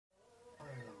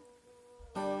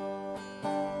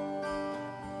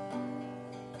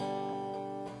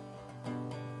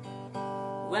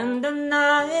when the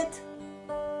night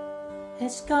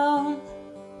has gone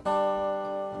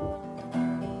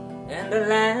and the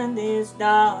land is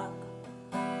dark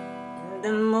and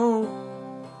the moon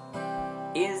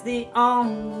is the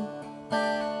only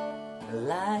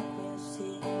light we'll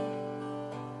see.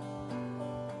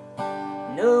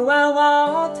 No, I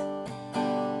won't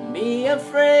be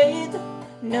afraid.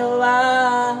 No,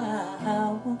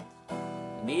 I won't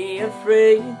be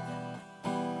afraid,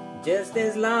 just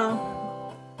as long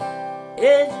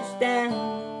as you stand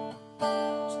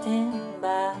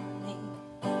by me.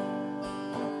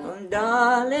 Oh,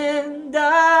 darling,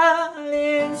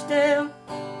 darling, stand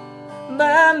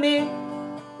by me.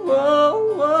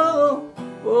 Whoa, whoa,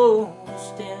 whoa,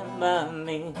 stand by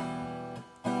me.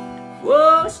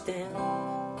 Whoa, stand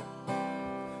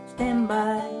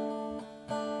by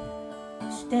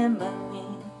me.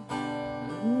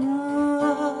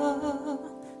 Ooh,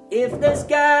 if the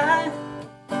sky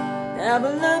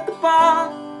ever look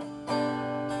upon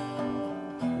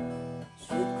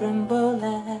should crumble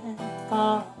and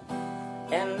fall,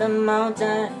 and the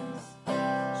mountains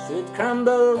should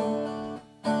crumble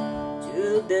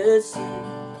to the sea,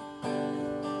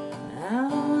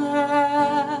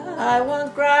 I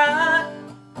won't cry,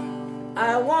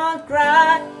 I won't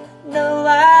cry. No,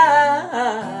 I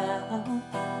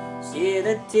won't see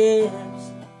the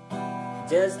tears,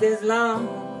 just as long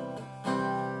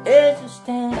as you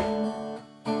stand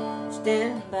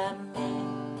by me.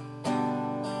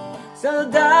 So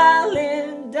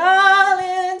darling,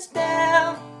 darling,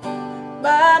 stand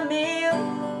by me.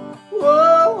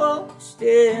 Whoa, whoa,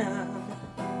 stand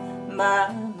by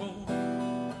me.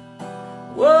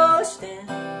 Whoa, stand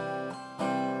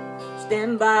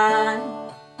by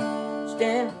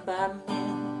me.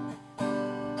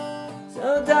 So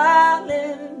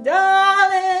darling,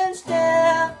 darling,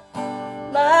 stand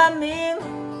by me.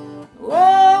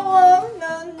 Whoa, whoa,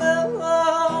 no, no,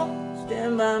 whoa,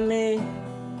 stand by me.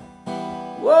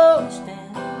 Whoa, stand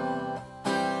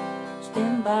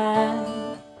by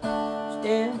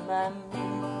me.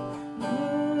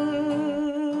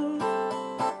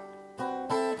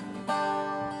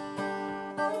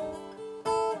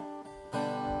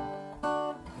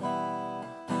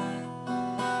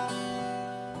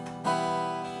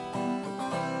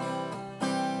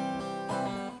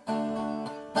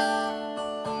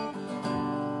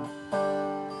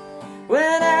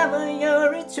 Whenever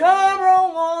you're in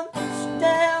trouble, won't you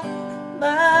stand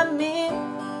by me?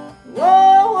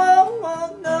 Whoa, whoa,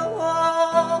 whoa,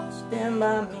 no, stand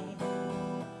by me.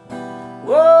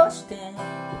 Whoa, stand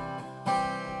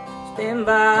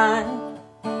by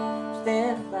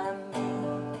me.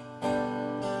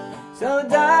 So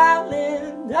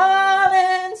darling,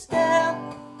 darling, stand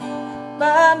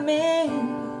by me.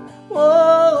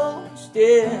 Whoa,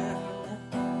 stand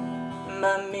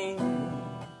by me.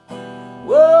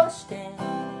 Whoa, stand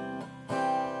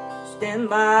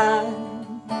by